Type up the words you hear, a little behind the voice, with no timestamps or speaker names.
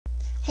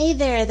Hey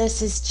there,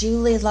 this is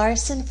Julie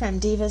Larson from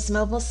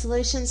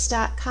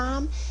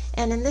divasmobilesolutions.com,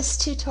 and in this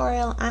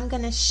tutorial I'm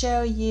going to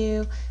show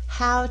you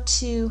how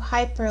to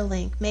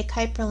make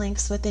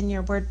hyperlinks within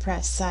your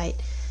WordPress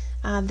site.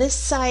 This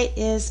site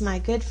is my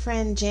good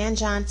friend Jan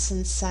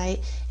Johnson's site,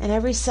 and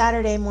every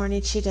Saturday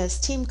morning she does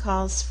team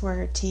calls for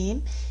her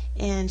team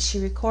and she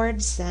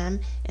records them,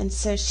 and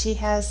so she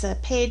has a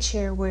page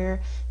here where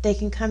they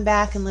can come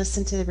back and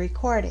listen to the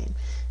recording.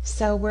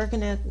 So we're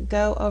going to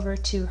go over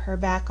to her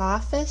back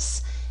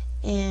office,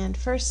 and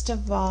first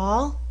of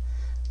all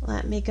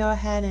let me go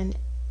ahead and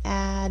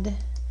add.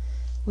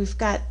 We've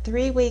got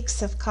 3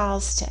 weeks of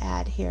calls to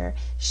add here.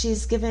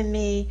 She's given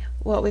me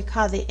what we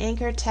call the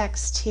anchor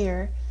text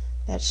here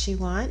that she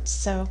wants,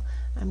 so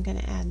I'm going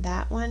to add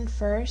that one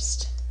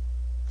first.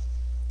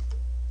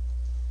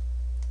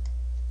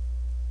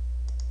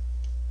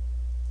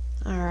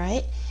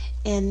 Alright,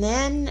 and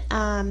then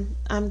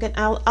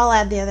I'll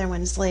add the other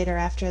ones later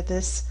after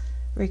this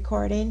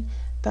recording,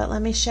 but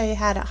let me show you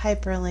how to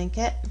hyperlink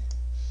it.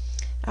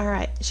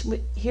 Alright,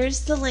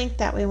 here's the link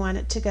that we want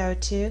it to go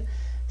to.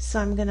 So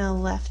I'm going to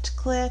left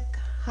click,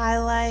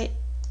 highlight,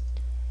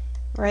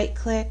 right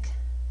click,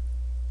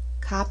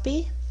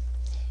 copy,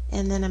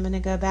 and then I'm going to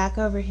go back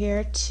over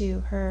here to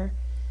her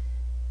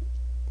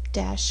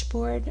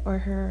dashboard or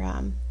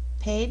her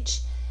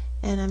page,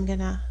 and I'm going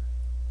to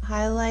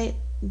highlight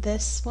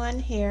this one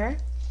here.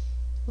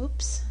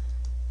 Oops.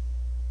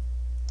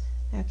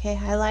 Okay,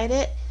 highlight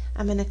it.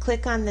 I'm going to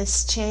click on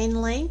this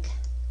chain link,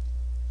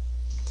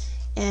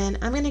 and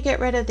I'm going to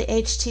get rid of the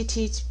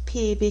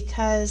HTTP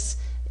because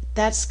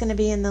that's going to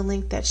be in the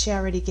link that she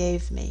already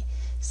gave me.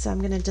 So I'm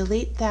going to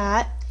delete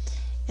that,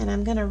 and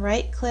I'm going to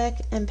right click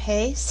and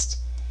paste,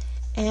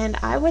 and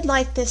I would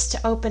like this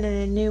to open in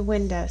a new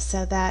window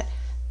so that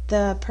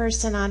the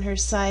person on her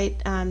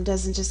site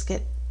doesn't just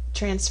get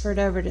transferred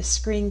over to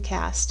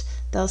screencast.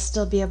 They'll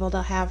still be able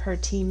to have her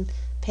team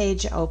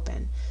page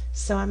open.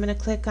 So I'm going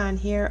to click on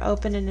here,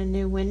 open in a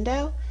new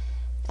window,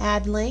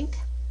 add link,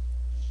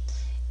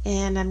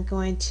 and I'm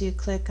going to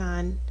click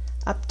on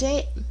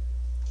update,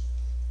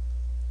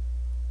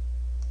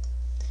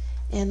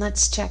 and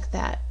let's check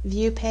that.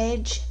 View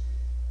page.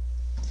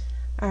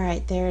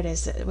 Alright, there it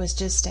is. It was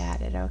just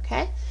added.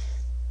 Okay.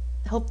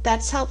 Hope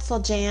that's helpful,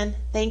 Jan.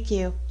 Thank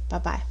you.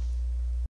 Bye-bye.